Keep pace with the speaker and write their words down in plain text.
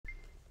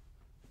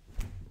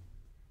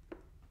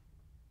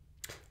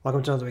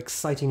Welcome to another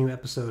exciting new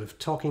episode of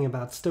Talking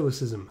About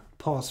Stoicism.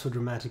 Pause for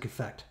dramatic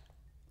effect.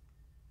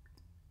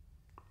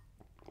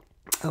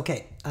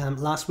 Okay,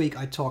 last week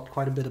I talked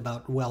quite a bit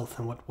about wealth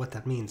and what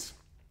that means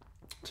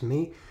to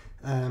me.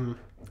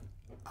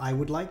 I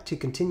would like to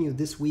continue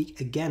this week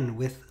again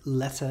with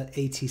letter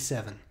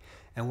 87.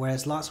 And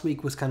whereas last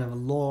week was kind of a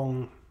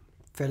long,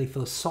 fairly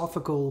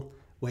philosophical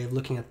way of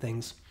looking at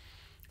things,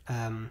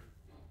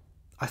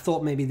 I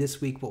thought maybe this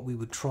week what we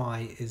would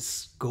try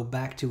is go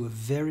back to a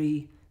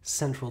very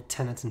central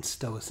tenet in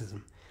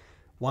Stoicism.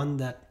 One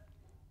that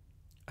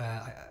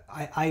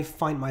I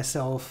find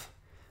myself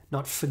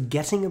not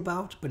forgetting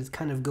about, but it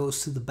kind of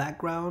goes to the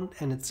background,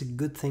 and it's a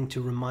good thing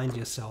to remind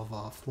yourself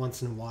of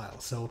once in a while.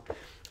 So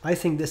I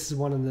think this is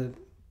one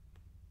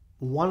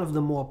of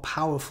the more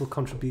powerful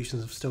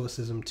contributions of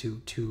Stoicism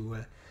to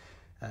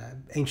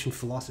ancient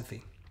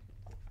philosophy.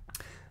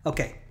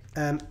 Okay,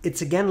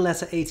 it's again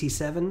letter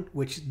 87,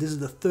 which this is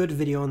the third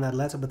video on that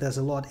letter, but there's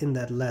a lot in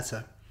that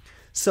letter.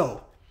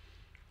 So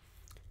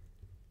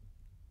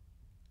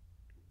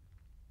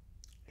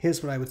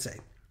here's what I would say.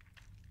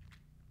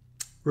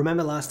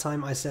 Remember last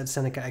time I said,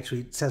 Seneca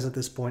actually says at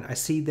this point, I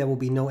see there will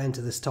be no end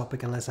to this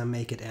topic unless I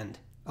make it end.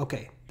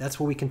 Okay, that's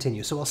where we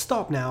continue. So I'll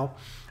stop now,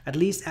 at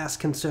least as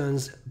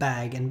concerns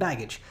bag and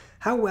baggage.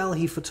 How well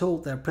he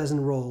foretold their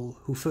present role,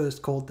 who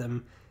first called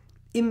them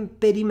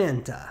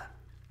impedimenta.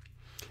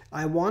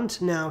 I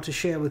want now to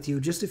share with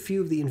you just a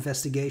few of the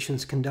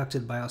investigations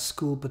conducted by our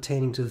school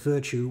pertaining to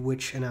virtue,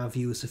 which in our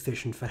view is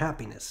sufficient for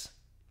happiness.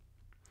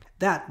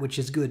 That which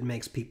is good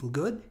makes people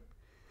good.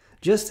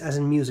 Just as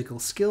in musical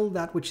skill,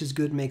 that which is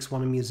good makes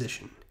one a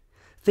musician.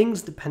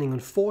 Things depending on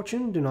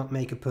fortune do not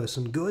make a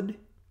person good.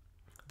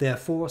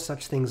 Therefore,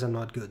 such things are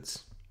not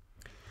goods.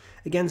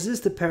 Against this,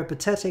 the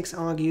Peripatetics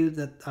argue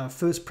that our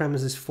first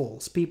premise is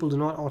false. People do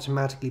not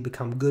automatically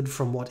become good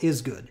from what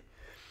is good.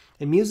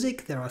 In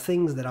music, there are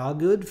things that are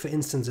good, for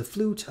instance a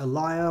flute, a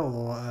lyre,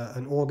 or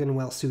an organ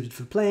well suited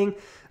for playing,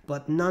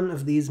 but none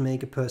of these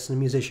make a person a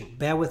musician.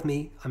 Bear with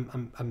me,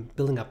 I'm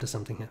building up to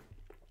something here.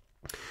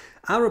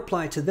 Our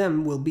reply to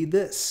them will be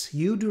this: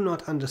 you do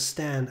not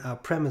understand our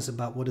premise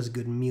about what is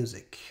good in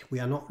music.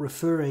 We are not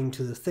referring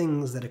to the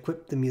things that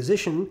equip the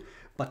musician,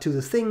 but to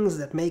the things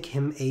that make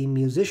him a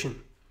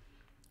musician.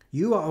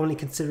 You are only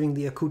considering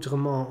the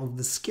accoutrement of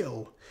the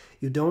skill.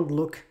 You don't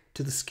look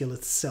to the skill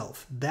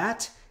itself.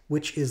 That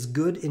which is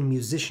good in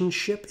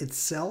musicianship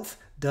itself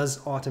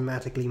does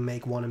automatically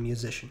make one a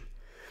musician.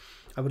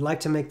 I would like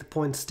to make the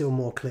point still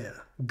more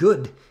clear.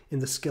 Good in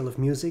the skill of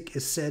music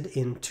is said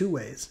in two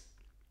ways.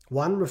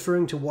 One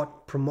referring to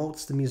what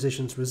promotes the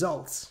musician's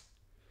results,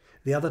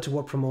 the other to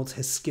what promotes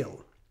his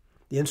skill.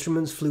 The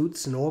instruments,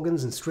 flutes, and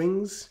organs and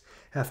strings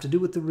have to do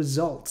with the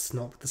results,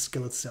 not with the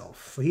skill itself.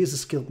 For he is a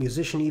skilled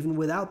musician even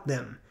without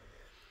them,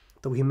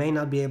 though he may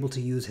not be able to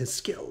use his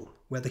skill.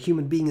 Where the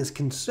human being is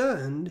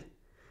concerned,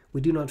 we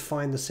do not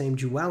find the same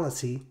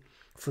duality,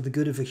 for the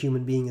good of a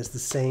human being is the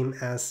same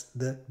as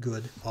the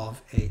good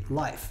of a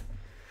life.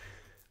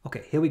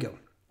 Okay, here we go.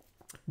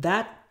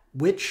 That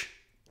which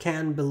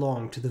can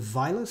belong to the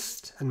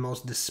vilest and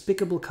most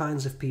despicable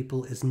kinds of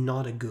people is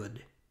not a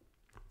good.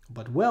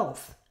 But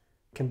wealth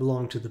can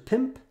belong to the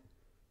pimp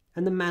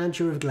and the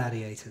manager of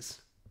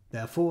gladiators.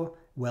 Therefore,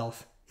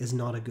 wealth is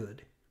not a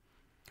good.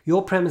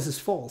 Your premise is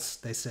false,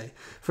 they say,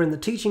 for in the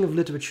teaching of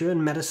literature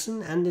and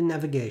medicine and in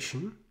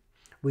navigation,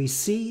 we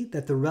see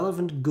that the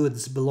relevant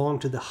goods belong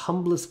to the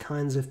humblest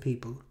kinds of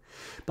people.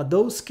 But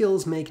those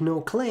skills make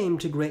no claim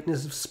to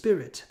greatness of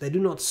spirit. They do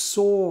not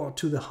soar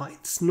to the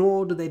heights,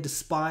 nor do they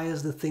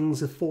despise the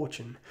things of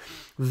fortune.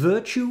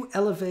 Virtue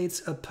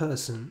elevates a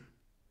person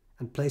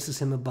and places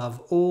him above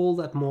all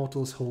that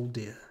mortals hold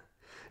dear.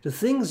 The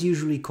things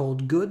usually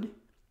called good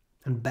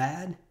and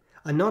bad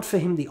are not for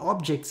him the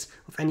objects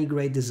of any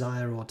great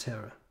desire or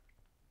terror.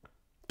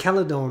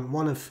 Calydon,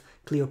 one of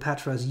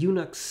Cleopatra's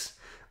eunuchs,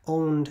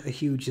 owned a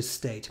huge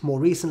estate. More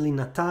recently,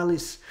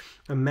 Natalis,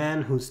 a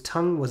man whose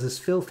tongue was as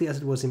filthy as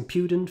it was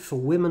impudent, for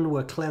women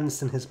were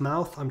cleansed in his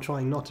mouth, I'm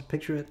trying not to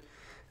picture it,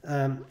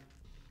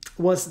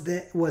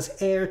 was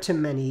heir to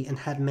many and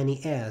had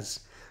many heirs.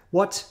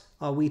 What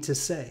are we to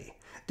say?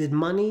 Did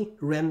money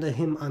render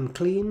him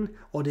unclean,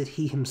 or did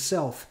he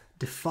himself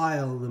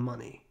defile the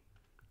money?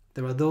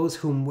 There are those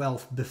whom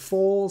wealth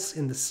befalls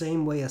in the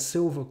same way as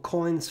silver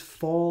coins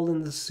fall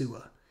in the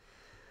sewer.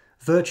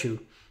 Virtue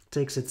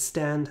takes its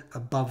stand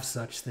above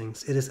such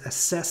things. It is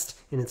assessed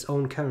in its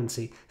own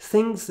currency.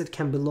 Things that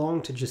can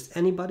belong to just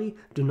anybody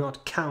do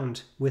not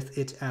count with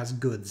it as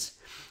goods.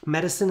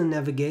 Medicine and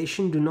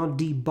navigation do not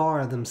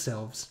debar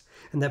themselves,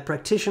 and their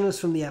practitioners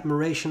from the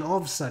admiration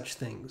of such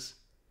things.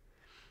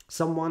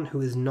 Someone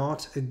who is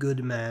not a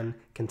good man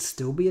can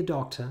still be a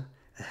doctor,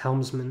 a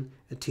helmsman,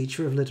 a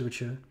teacher of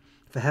literature,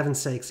 for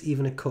heaven's sakes,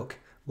 even a cook.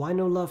 Why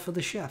no love for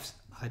the chefs?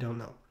 I don't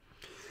know.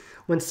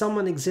 When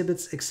someone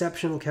exhibits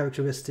exceptional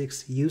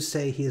characteristics, you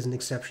say he is an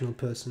exceptional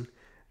person.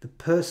 The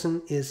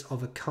person is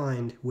of a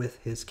kind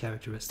with his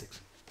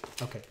characteristics.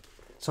 Okay,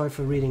 sorry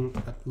for reading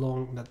that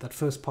long, that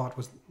first part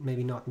was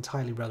maybe not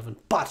entirely relevant,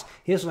 but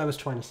here's what I was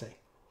trying to say.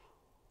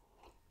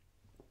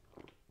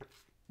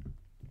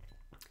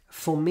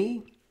 For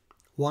me,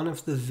 one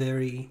of the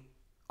very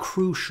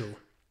crucial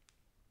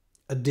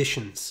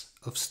additions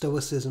of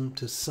Stoicism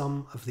to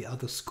some of the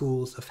other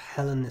schools of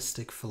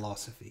Hellenistic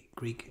philosophy,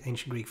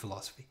 ancient Greek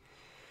philosophy,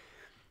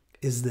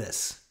 is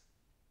this.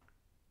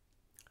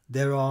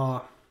 There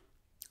are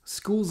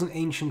schools in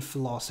ancient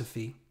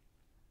philosophy.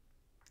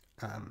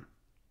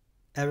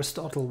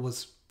 Aristotle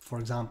was, for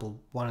example,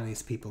 one of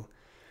these people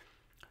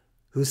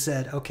who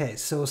said, okay,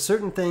 so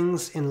certain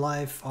things in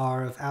life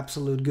are of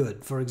absolute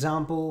good. For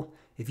example,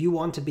 if you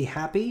want to be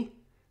happy,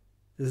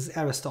 this is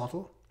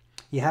Aristotle,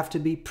 you have to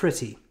be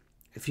pretty.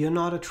 If you're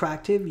not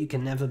attractive, you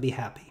can never be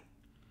happy.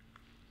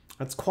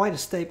 That's quite a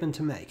statement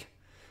to make.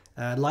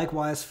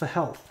 Likewise for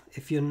health.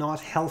 If you're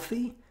not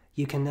healthy,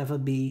 you can never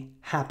be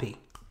happy.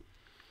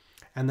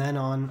 And then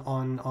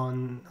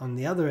on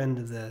the other end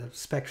of the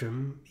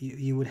spectrum,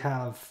 you would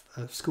have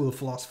a school of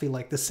philosophy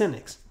like the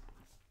Cynics,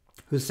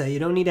 who say you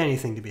don't need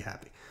anything to be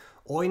happy.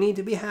 All you need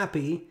to be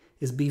happy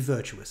is be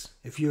virtuous.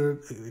 If you're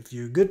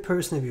a good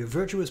person, if you're a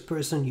virtuous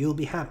person, you'll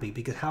be happy.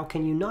 Because how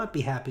can you not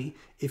be happy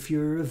if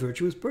you're a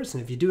virtuous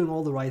person? If you're doing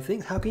all the right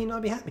things, how can you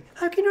not be happy?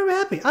 How can you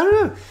not be happy? I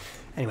don't know.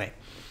 Anyway,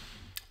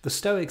 the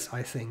Stoics,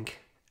 I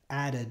think,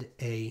 added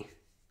a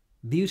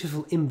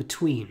beautiful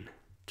in-between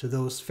to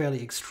those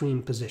fairly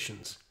extreme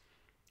positions.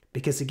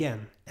 Because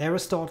again,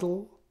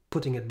 Aristotle,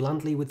 putting it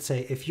bluntly, would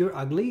say, if you're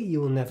ugly,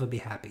 you will never be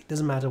happy.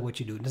 Doesn't matter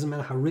what you do. It doesn't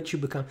matter how rich you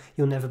become,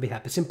 you'll never be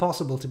happy. It's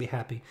impossible to be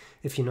happy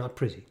if you're not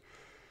pretty.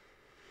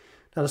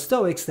 Now the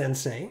Stoics then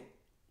say,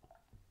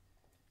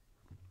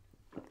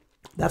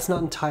 that's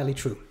not entirely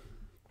true.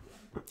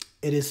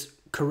 It is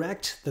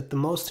correct that the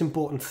most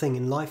important thing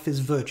in life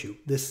is virtue.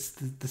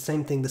 This is the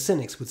same thing the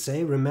Cynics would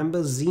say.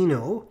 Remember,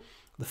 Zeno,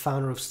 the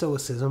founder of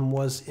Stoicism,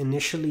 was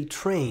initially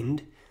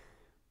trained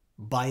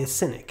by a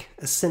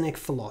Cynic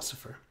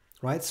philosopher,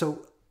 right?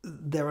 So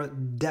there are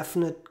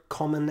definite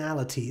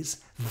commonalities,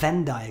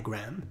 Venn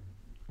diagram,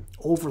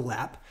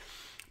 overlap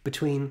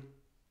between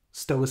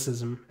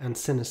Stoicism and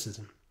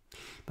Cynicism.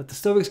 But the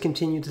Stoics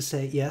continue to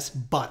say, yes,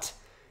 but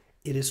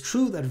it is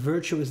true that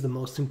virtue is the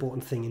most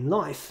important thing in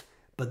life,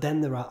 but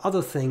then there are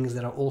other things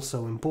that are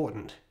also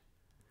important.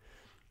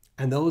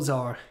 And those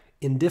are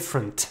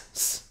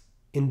indifference.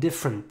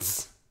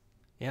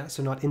 Yeah,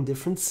 so not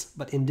indifference,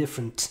 but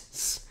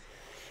indifference.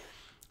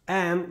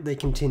 And they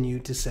continue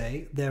to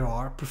say there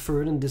are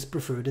preferred and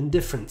dispreferred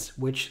indifference,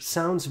 which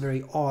sounds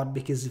very odd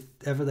because if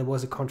ever there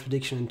was a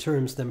contradiction in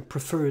terms, then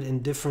preferred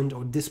indifferent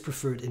or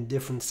dispreferred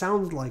indifferent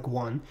sounds like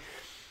one.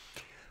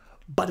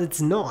 But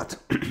it's not,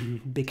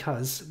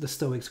 because the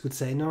Stoics would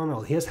say,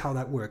 no, here's how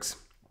that works.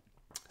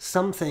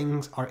 Some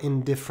things are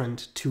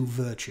indifferent to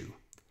virtue.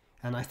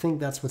 And I think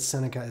that's what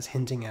Seneca is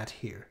hinting at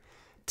here.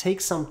 Take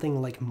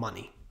something like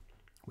money.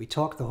 We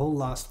talked the whole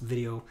last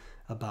video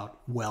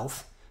about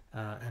wealth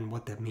and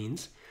what that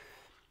means.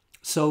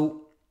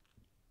 So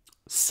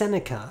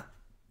Seneca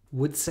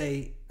would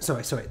say,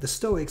 the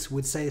Stoics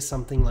would say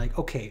something like,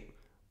 okay,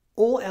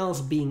 all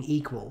else being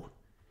equal,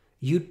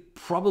 you'd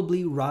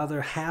probably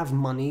rather have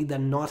money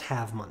than not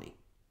have money.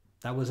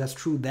 That was as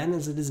true then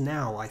as it is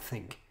now, I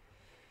think.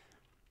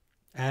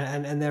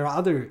 And there are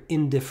other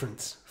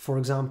indifferents. For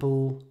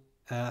example,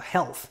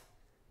 health.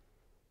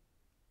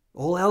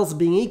 All else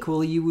being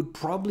equal, you would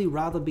probably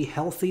rather be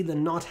healthy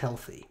than not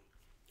healthy.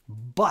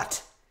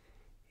 But,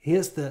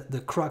 here's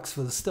the crux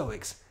for the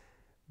Stoics.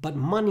 But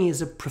money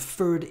is a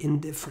preferred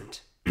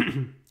indifferent.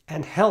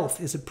 And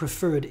health is a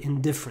preferred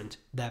indifferent.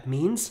 That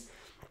means,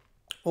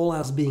 all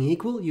else being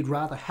equal, you'd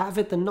rather have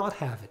it than not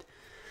have it.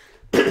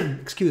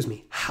 Excuse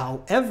me.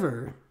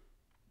 However,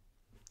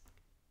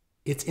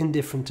 it's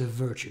indifferent to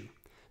virtue.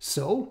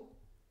 So,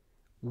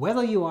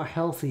 whether you are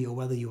healthy or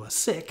whether you are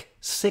sick,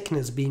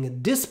 sickness being a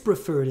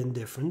dispreferred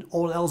indifferent,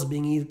 all else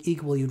being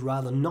equal, you'd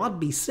rather not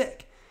be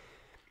sick,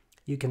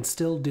 you can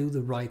still do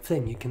the right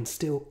thing. You can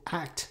still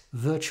act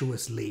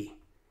virtuously.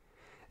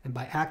 And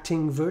by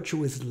acting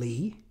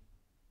virtuously,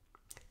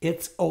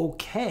 it's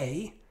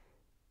okay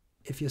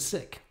if you're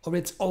sick, or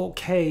it's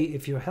okay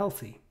if you're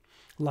healthy.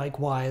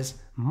 Likewise,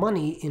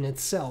 money in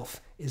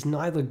itself is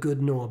neither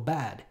good nor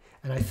bad.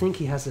 And I think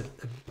he has a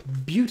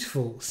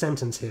beautiful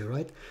sentence here,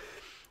 right?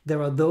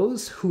 There are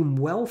those whom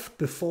wealth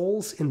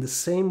befalls in the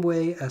same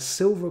way as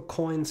silver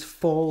coins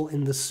fall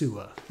in the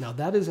sewer. Now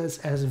that is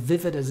as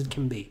vivid as it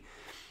can be.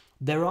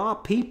 There are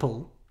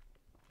people,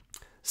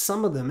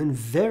 some of them in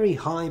very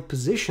high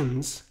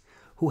positions,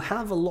 who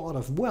have a lot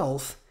of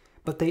wealth,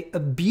 but they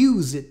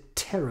abuse it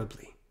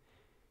terribly.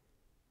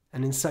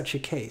 And in such a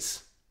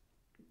case,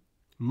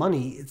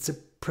 money, it's a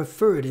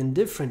preferred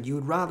indifferent. You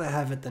would rather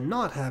have it than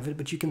not have it,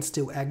 but you can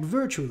still act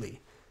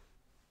virtuously.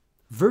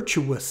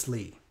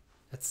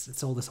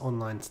 It's all this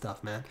online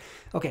stuff, man.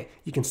 Okay,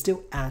 you can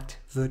still act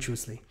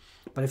virtuously.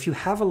 But if you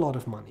have a lot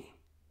of money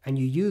and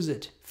you use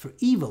it for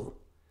evil,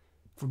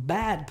 for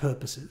bad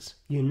purposes,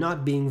 you're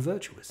not being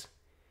virtuous.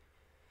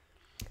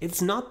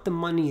 It's not the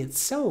money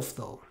itself,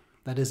 though,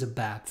 that is a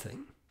bad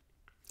thing.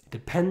 It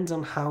depends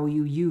on how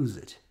you use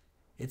it.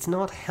 It's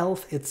not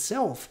health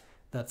itself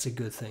that's a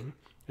good thing.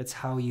 It's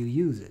how you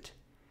use it.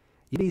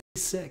 You'd be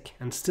sick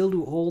and still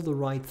do all the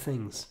right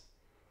things.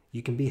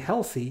 You can be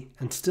healthy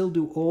and still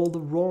do all the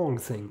wrong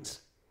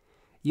things.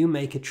 You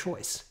make a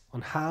choice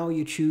on how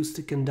you choose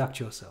to conduct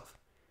yourself.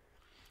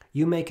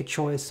 You make a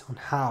choice on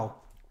how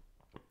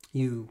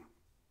you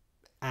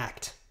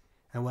act,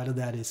 and whether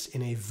that is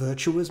in a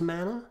virtuous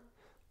manner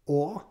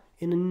or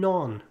in a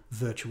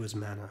non-virtuous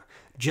manner.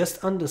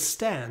 Just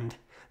understand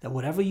that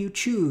whatever you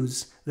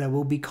choose, there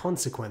will be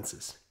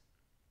consequences.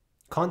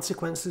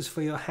 Consequences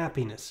for your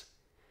happiness.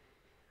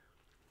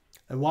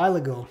 A while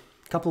ago,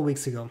 a couple of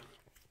weeks ago,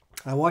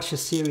 I watched a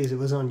series. It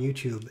was on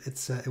YouTube.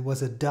 It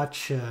was a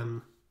Dutch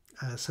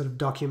sort of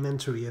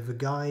documentary of a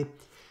guy.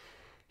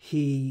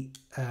 He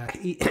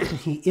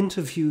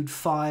interviewed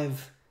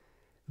 5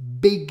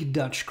 big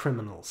Dutch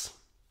criminals,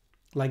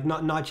 like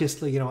not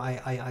just, you know,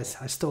 I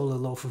stole a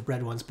loaf of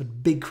bread once,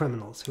 but big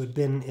criminals who had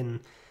been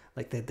in,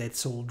 like, they'd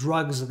sold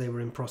drugs or they were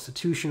in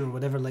prostitution or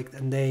whatever, like,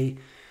 and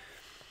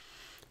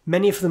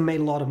many of them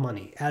made a lot of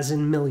money, as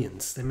in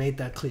millions. They made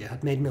that clear,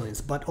 had made millions,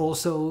 but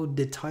also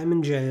did time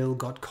in jail,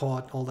 got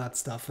caught, all that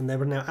stuff, and they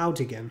were now out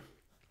again.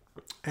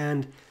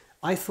 And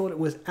I thought it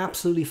was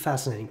absolutely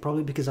fascinating,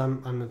 probably because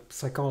I'm a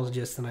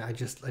psychologist and I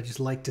just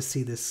like to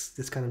see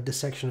this kind of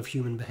dissection of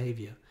human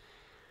behavior.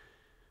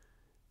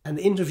 And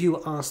the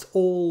interviewer asked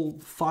all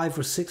 5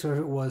 or 6,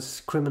 whatever it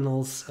was,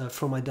 criminals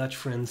from my Dutch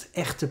friends,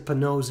 echte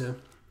panose.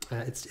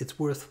 It's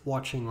worth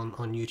watching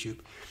on YouTube.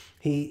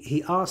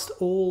 He asked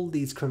all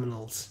these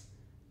criminals,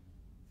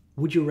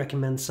 would you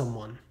recommend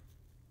someone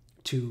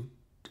to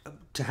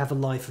have a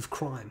life of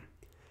crime?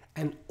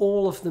 And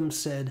all of them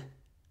said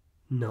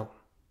no.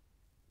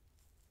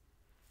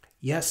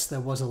 Yes,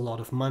 there was a lot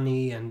of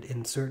money and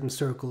in certain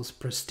circles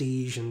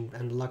prestige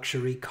and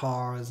luxury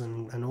cars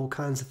and all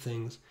kinds of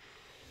things.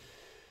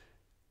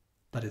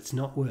 But it's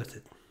not worth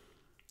it,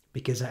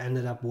 because I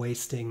ended up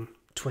wasting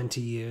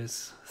 20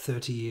 years,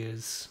 30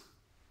 years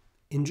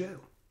in jail.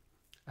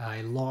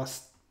 I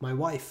lost my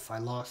wife, I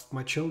lost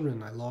my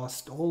children, I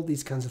lost all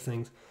these kinds of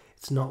things.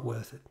 It's not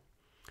worth it.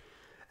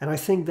 And I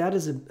think that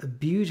is a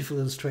beautiful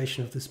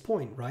illustration of this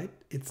point, right?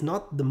 It's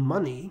not the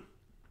money.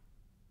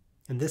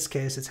 In this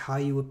case, it's how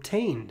you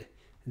obtained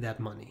that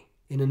money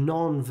in a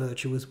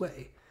non-virtuous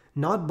way.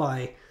 Not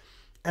by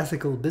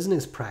ethical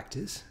business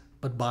practice,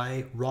 but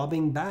by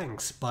robbing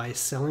banks, by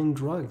selling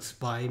drugs,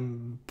 by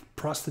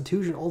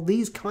prostitution, all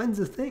these kinds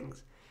of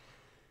things.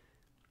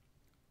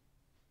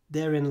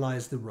 Therein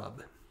lies the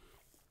rub.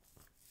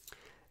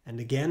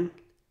 And again,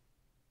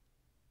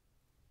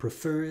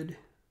 preferred,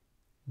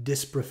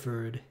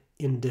 dispreferred,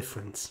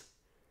 indifference.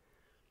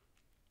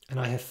 And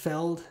I have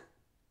found,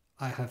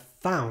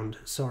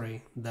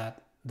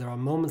 that there are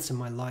moments in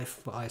my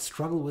life where I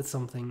struggle with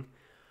something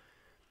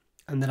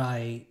and that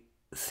I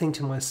think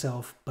to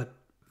myself, but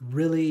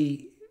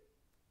really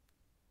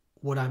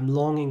what I'm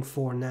longing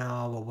for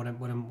now, or what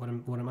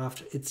I'm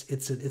after,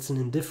 it's an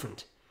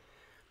indifferent.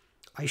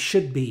 I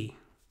should be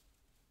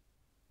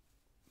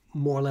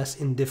more or less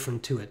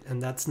indifferent to it,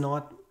 and that's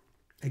not,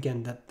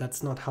 again,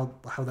 that's not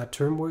how that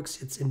term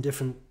works. It's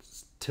indifferent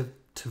to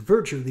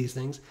virtue, these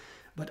things,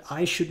 but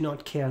I should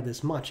not care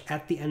this much.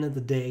 At the end of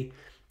the day,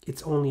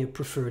 it's only a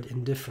preferred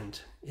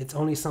indifferent. It's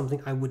only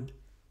something I would,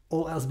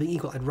 all else being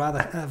equal, I'd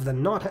rather have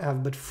than not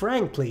have. But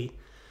frankly,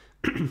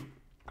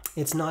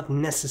 it's not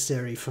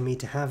necessary for me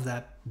to have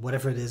that,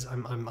 whatever it is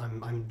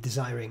I'm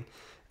desiring,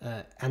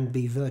 and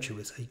be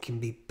virtuous. I can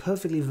be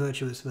perfectly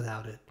virtuous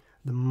without it.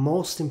 The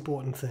most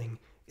important thing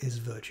is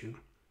virtue.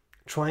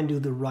 Try and do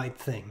the right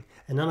thing.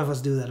 And none of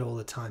us do that all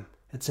the time.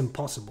 It's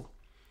impossible.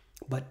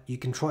 But you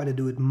can try to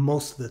do it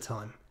most of the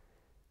time.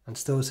 And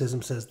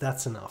Stoicism says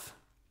that's enough.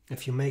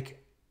 If you make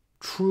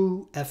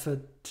true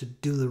effort to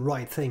do the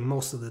right thing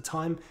most of the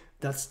time,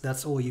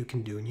 that's all you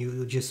can do. And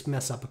you'll just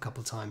mess up a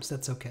couple times.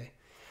 That's okay.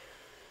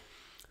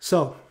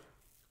 So,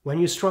 when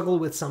you struggle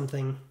with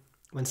something,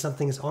 when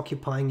something is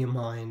occupying your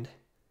mind,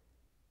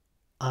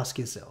 ask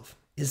yourself,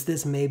 is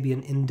this maybe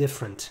an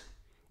indifferent?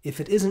 If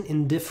it isn't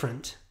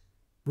indifferent,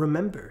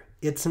 remember,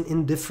 it's an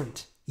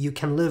indifferent. You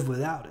can live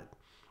without it.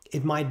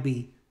 It might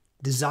be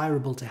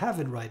desirable to have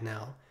it right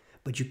now,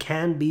 but you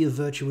can be a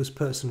virtuous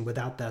person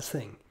without that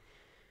thing.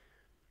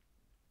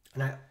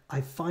 And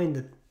I find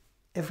that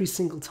every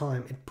single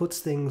time it puts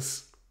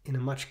things in a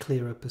much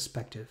clearer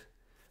perspective.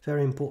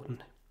 Very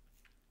important.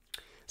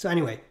 So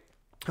anyway,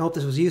 I hope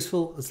this was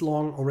useful. It's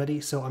long already,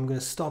 so I'm going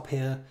to stop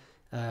here.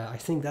 I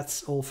think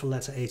that's all for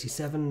letter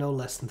 87, no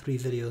less than 3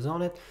 videos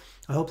on it.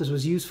 I hope this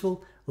was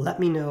useful. Let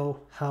me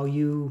know how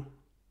you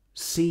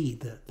see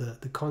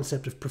the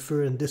concept of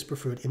preferred and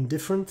dispreferred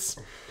indifference.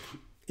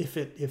 If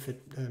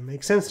it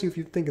makes sense to you, if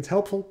you think it's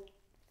helpful.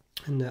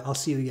 And I'll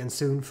see you again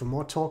soon for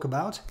more talk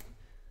about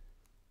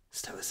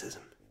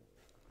Stoicism.